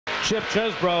Chip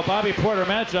Chesbro, Bobby Porter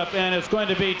matchup, and it's going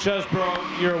to be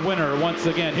Chesbro your winner once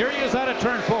again. Here he is out of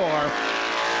turn 4.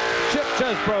 Chip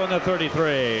Chesbro in the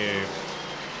 33.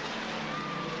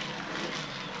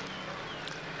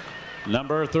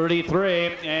 Number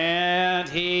 33, and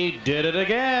he did it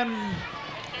again.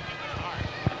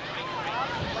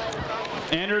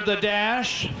 Entered the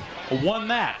dash, won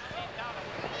that.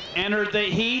 Entered the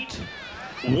heat,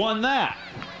 won that.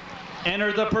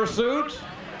 Entered the pursuit,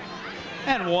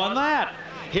 and won that.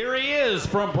 Here he is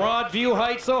from Broadview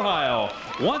Heights, Ohio.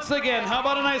 Once again, how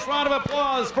about a nice round of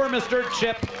applause for Mr.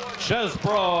 Chip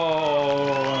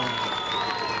Chesbro.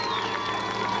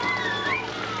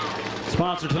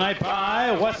 Sponsored tonight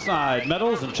by Westside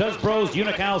Metals and Chesbro's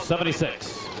Unical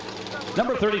 76.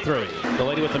 Number 33, the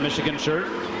lady with the Michigan shirt,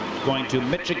 going to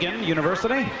Michigan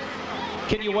University.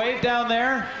 Can you wave down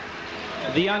there?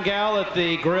 The young gal at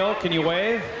the grill, can you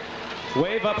wave?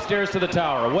 Wave upstairs to the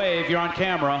tower. Wave, you're on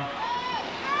camera.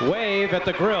 Wave at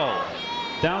the grill.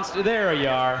 Downstairs, there you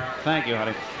are. Thank you,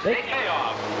 honey. They pay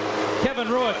off. Kevin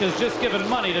Ruick has just given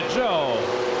money to Joe.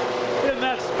 Isn't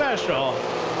that special?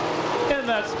 Isn't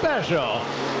that special?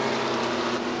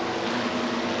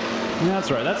 That's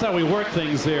right, that's how we work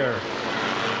things here.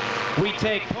 We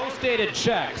take post-dated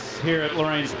checks here at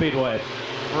Lorain Speedway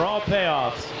for all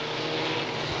payoffs.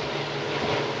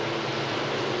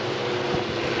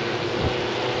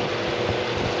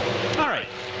 All right,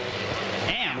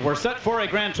 and we're set for a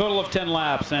grand total of 10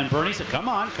 laps. And Bernie said, come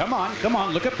on, come on, come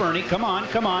on, look at Bernie, come on,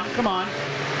 come on, come on.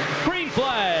 Green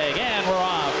flag, and we're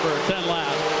off for 10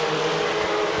 laps.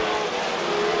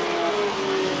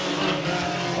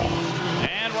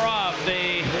 And we're off.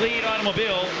 The lead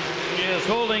automobile is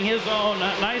holding his own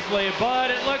nicely,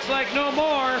 but it looks like no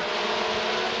more,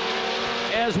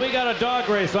 as we got a dog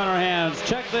race on our hands.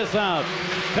 Check this out.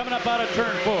 Coming up out of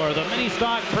turn 4, the mini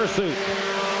stock pursuit.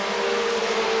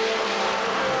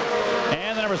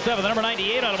 And the number 7, the number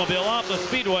 98 automobile off the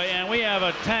speedway, and we have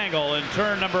a tangle in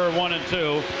turn number 1 and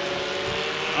 2.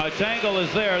 A tangle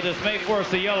is there. This may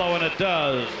force a yellow, and it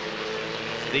does.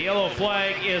 The yellow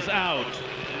flag is out.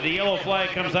 The yellow flag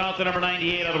comes out. The number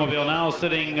 98 automobile now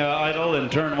sitting idle in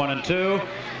turn 1 and 2.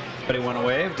 Anybody want to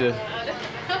wave to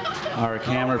our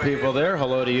camera people there?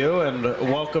 Hello to you, and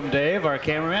welcome, Dave, our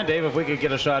cameraman. Dave, if we could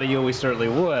get a shot of you, we certainly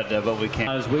would, but we can't.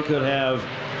 As we could have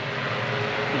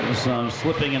some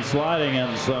slipping and sliding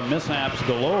and some mishaps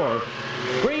galore.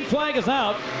 Green flag is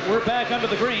out. We're back under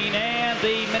the green, and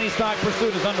the mini stock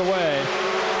pursuit is underway.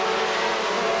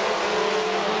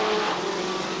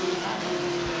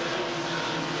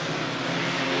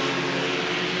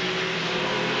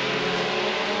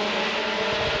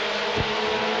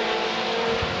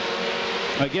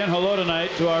 Again, hello tonight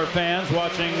to our fans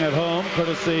watching at home,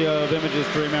 courtesy of Images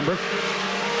to Remember.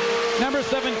 Number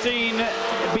 17,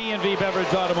 B&V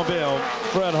Beverage Automobile,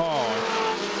 Fred Hall,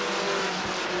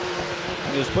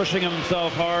 is pushing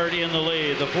himself hard in the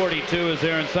lead. The 42 is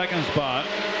there in second spot.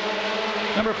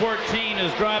 Number 14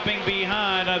 is dropping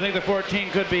behind. I think the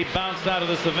 14 could be bounced out of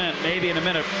this event, maybe in a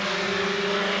minute.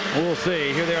 We'll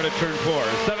see. Here they are to turn 4.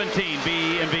 17,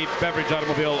 B&V Beverage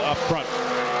Automobile up front.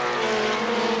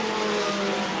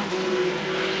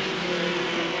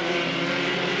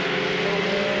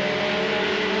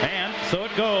 So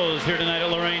it goes here tonight at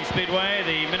Lorain Speedway,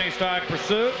 the mini stock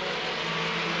pursuit,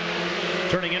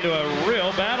 turning into a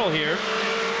real battle here.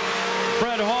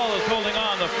 Fred Hall is holding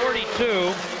on. The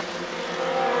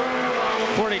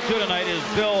 42 tonight is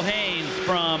Bill Haynes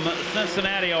from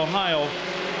Cincinnati, Ohio.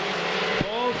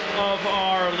 Both of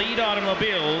our lead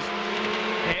automobiles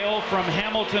hail from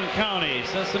Hamilton County,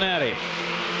 Cincinnati.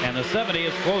 And the 70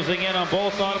 is closing in on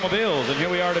both automobiles. And here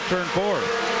we are to turn 4.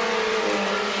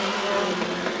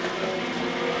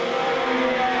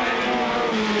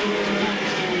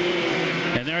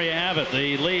 There you have it,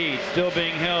 the lead still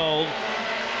being held.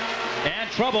 And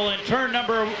trouble in turn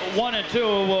number 1 and 2.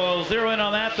 We'll zero in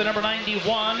on that. The number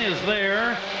 91 is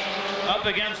there, up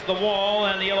against the wall,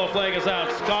 and the yellow flag is out.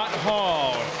 Scott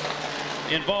Hall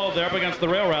involved there, up against the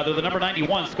rail rather. The number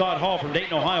 91, Scott Hall from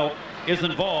Dayton, Ohio, is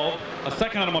involved. A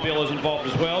second automobile is involved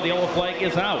as well. The yellow flag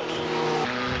is out.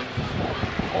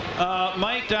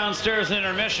 Mike downstairs in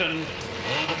intermission,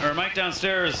 or Mike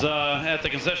downstairs at the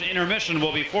concession, intermission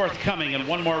will be forthcoming in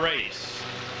one more race.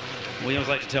 We always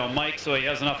like to tell Mike so he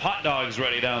has enough hot dogs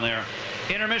ready down there.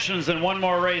 Intermissions in one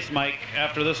more race, Mike,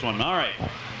 after this one. All right.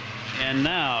 And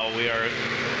now we are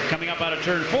coming up out of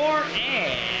turn 4,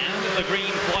 and the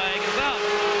green flag is out.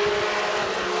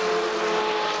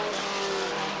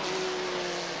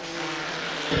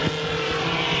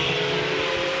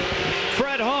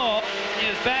 Fred Hall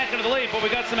is back into the lead, but we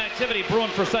got some activity brewing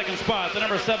for second spot. The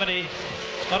number 70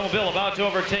 Automobile about to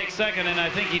overtake second, and I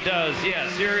think he does.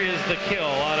 Yes, here is the kill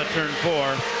out of turn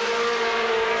 4.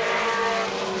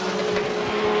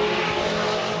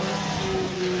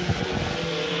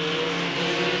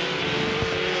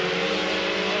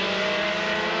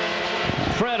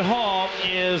 Fred Hall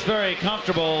is very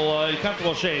comfortable,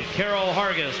 comfortable shape. Carol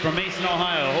Hargis from Mason,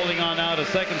 Ohio, holding on now to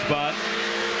second spot.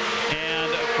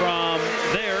 And from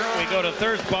there, we go to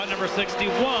third spot, number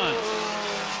 61.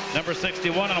 Number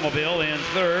 61 automobile in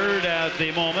third at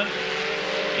the moment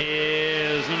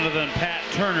is none other than Pat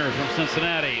Turner from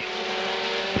Cincinnati.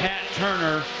 Pat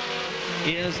Turner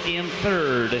is in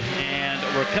third, and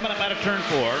we're coming up out of turn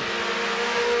 4.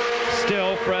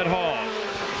 Still Fred Hall.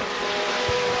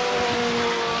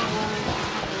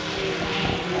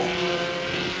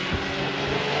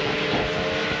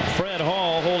 Fred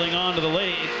Hall holding on to the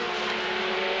lead.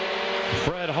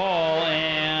 Fred Hall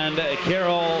and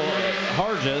Carol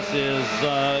Hargis is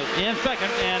in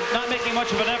second and not making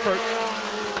much of an effort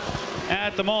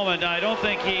at the moment. I don't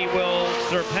think he will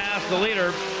surpass the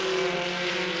leader.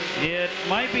 It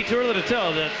might be too early to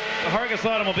tell. That Hargis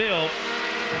automobile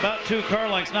about 2 car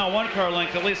lengths now, 1 car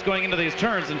length at least going into these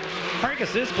turns, and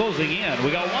Hargis is closing in.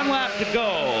 We got 1 lap to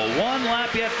go. 1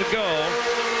 lap yet to go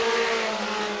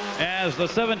as the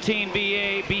 17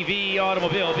 BV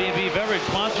automobile, BV beverage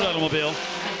sponsored automobile,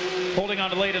 holding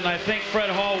on to late, and I think Fred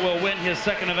Hall will win his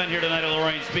second event here tonight at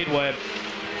Lorraine Speedway.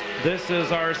 This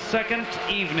is our second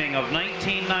evening of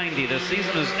 1990. The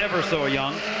season is ever so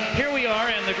young. Here we are,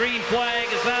 and the green flag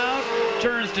is out,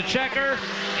 turns to checker,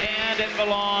 and it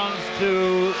belongs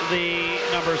to the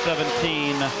number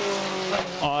 17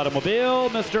 automobile,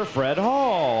 Mr. Fred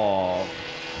Hall.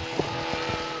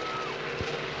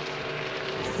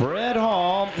 Fred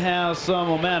Hall has some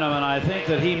momentum, and I think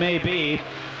that he may be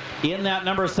in that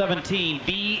number 17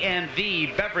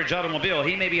 B&V beverage automobile.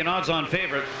 He may be an odds-on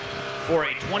favorite for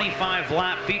a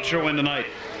 25-lap feature win tonight.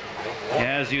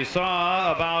 As you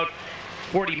saw about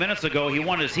 40 minutes ago, he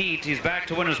won his heat. He's back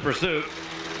to winner's pursuit.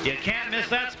 You can't miss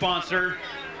that sponsor.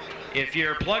 If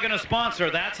you're plugging a sponsor,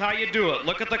 that's how you do it.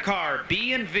 Look at the car.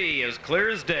 B&V as clear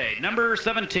as day. Number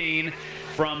 17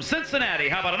 from Cincinnati.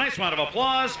 How about a nice round of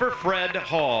applause for Fred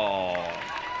Hall?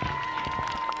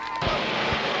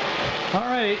 All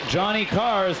right, Johnny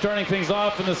Carr is starting things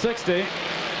off in the 60.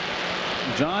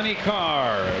 Johnny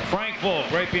Carr, Frank Volk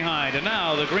right behind. And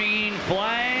now the green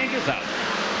flag is out.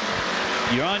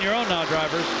 You're on your own now,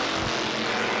 drivers.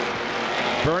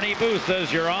 Bernie Booth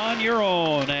says you're on your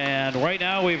own. And right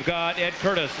now we've got Ed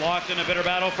Curtis locked in a bitter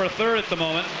battle for third at the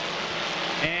moment.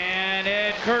 And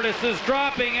Ed Curtis is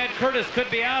dropping. Ed Curtis could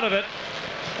be out of it.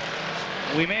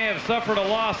 We may have suffered a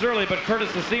loss early, but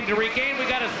Curtis has seemed to regain. We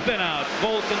got a spin out.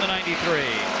 Volk in the 93.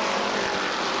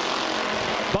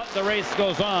 But the race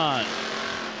goes on.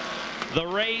 The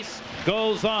race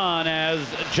goes on as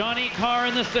Johnny Carr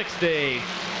in the 60.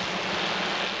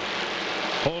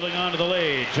 Holding on to the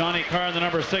lead. Johnny Carr in the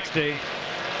number 60.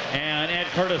 And Ed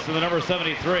Curtis in the number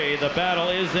 73. The battle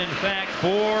is, in fact,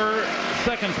 for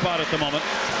second spot at the moment.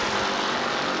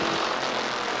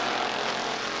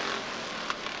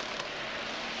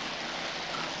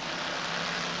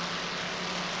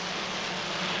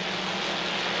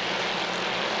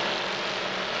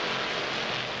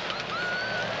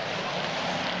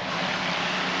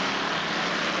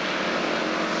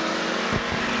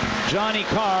 Johnny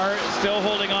Carr still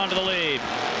holding on to the lead.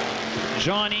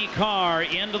 Johnny Carr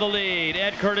into the lead.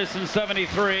 Ed Curtis in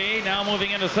 73, now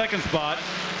moving into second spot.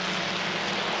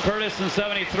 Curtis in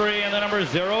 73, and the number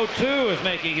 02 is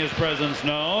making his presence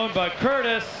known, but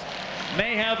Curtis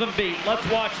may have him beat. Let's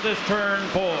watch this turn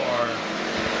 4.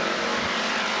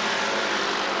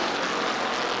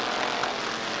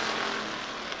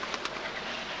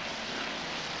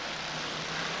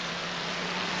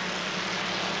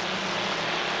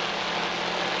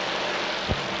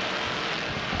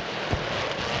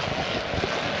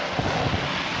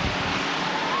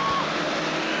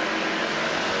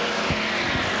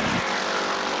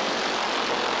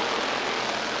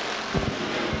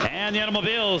 And the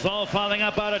automobiles all filing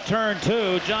up out of turn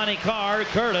 2. Johnny Carr,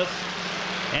 Curtis,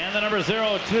 and the number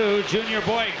 02, Junior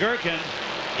Boy Gherkin,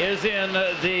 is in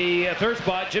the third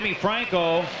spot. Jimmy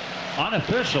Franco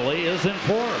unofficially is in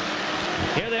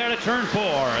fourth. Here they are to turn 4.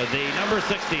 The number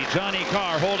 60, Johnny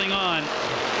Carr, holding on.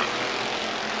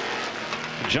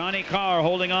 Johnny Carr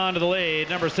holding on to the lead.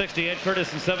 Number 60, Ed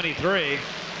Curtis in 73.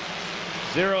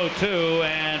 02,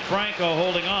 and Franco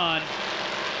holding on.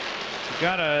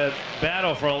 Got a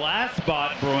battle for a last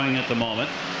spot brewing at the moment.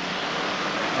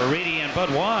 Aridi and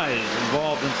Bud Wise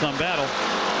involved in some battle.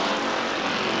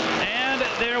 And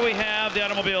there we have the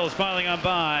automobiles filing on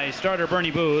by. Starter Bernie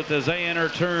Booth as they enter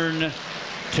turn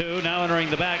 2 now entering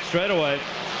the back straightaway.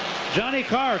 Johnny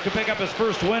Carr could pick up his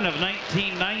first win of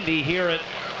 1990 here at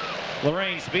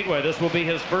Lorraine Speedway. This will be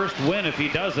his first win if he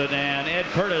does it, and Ed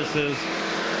Curtis is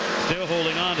still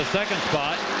holding on to second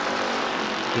spot.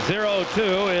 The 02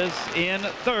 is in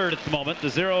third at the moment. The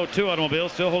 02 automobile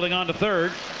still holding on to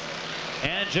third.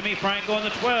 And Jimmy Franco in the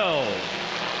 12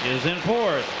 is in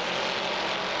fourth.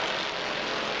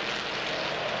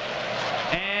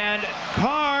 And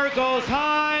Carr goes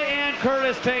high, and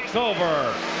Curtis takes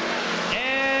over.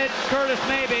 Ed Curtis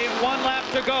maybe, 1 lap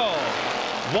to go.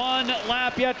 1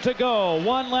 lap yet to go.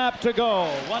 1 lap to go.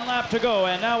 1 lap to go.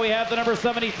 And now we have the number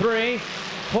 73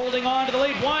 holding on to the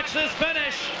lead. Watch this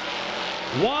finish.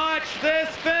 Watch this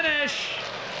finish.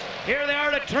 Here they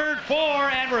are to turn 4,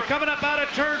 and we're coming up out of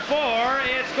turn 4.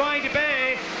 It's going to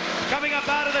be coming up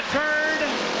out of the turn.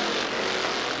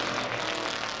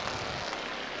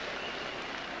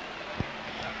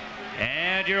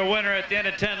 And your winner at the end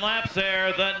of 10 laps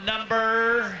there, the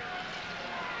number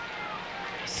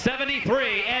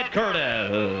 73, Ed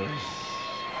Curtis.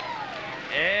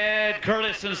 Ed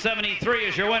Curtis in 73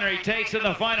 is your winner. He takes in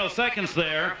the final seconds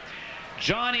there.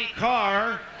 Johnny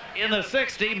Carr in the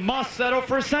 60 must settle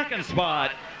for second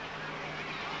spot.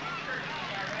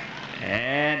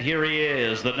 And here he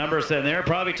is. The numbers in there,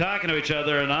 probably talking to each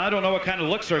other, and I don't know what kind of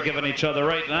looks they're giving each other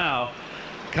right now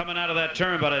coming out of that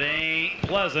turn, but it ain't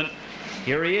pleasant.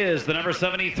 Here he is, the number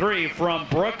 73 from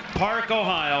Brook Park,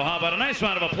 Ohio. How about a nice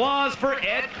round of applause for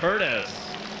Ed Curtis?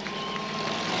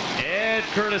 Ed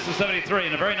Curtis is 73,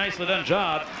 and a very nicely done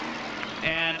job.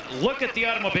 And look at the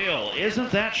automobile. Isn't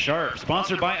that sharp?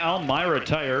 Sponsored by Almira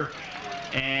Tire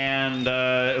and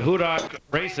Hudak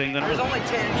Racing. There's only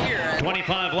 10 here.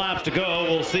 25 laps to go.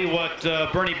 We'll see what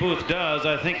Bernie Booth does.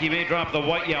 I think he may drop the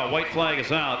white. Yeah, white flag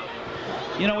is out.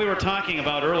 You know, we were talking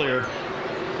about earlier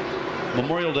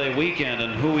Memorial Day weekend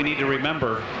and who we need to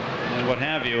remember and what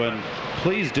have you. And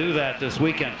please do that this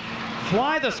weekend.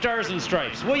 Fly the Stars and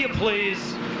Stripes, will you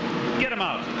please? Get them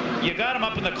out. You got them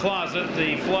up in the closet,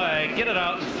 the flag. Get it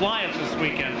out and fly it this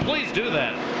weekend. Please do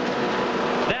that.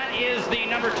 That is the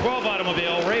number 12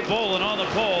 automobile. Ray Bolin on the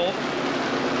pole.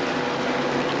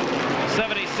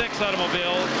 76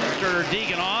 automobile. Mr.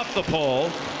 Deegan off the pole.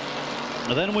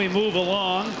 And then we move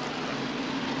along.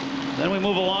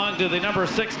 To the number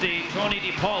 60, Tony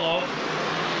DiPaolo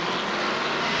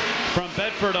from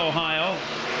Bedford, Ohio.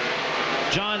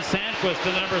 John Sandquist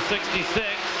in the number 66.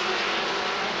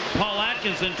 Paul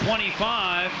Atkinson,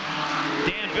 25.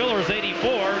 Dan Villers, 84.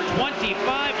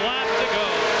 25 laps to go.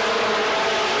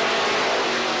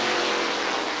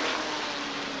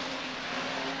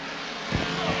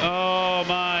 Oh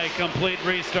my, complete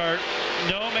restart.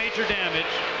 No major damage.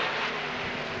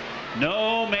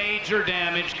 No major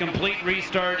damage. Complete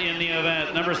restart in the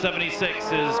event. Number 76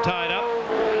 is tied up.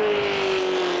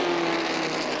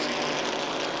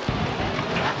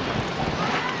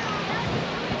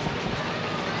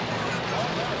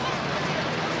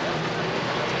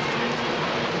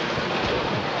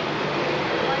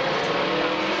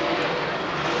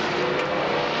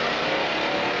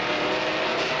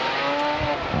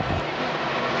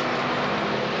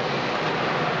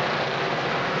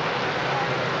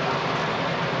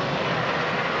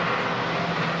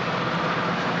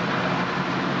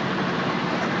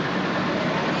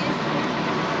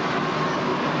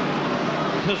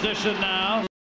 Position now.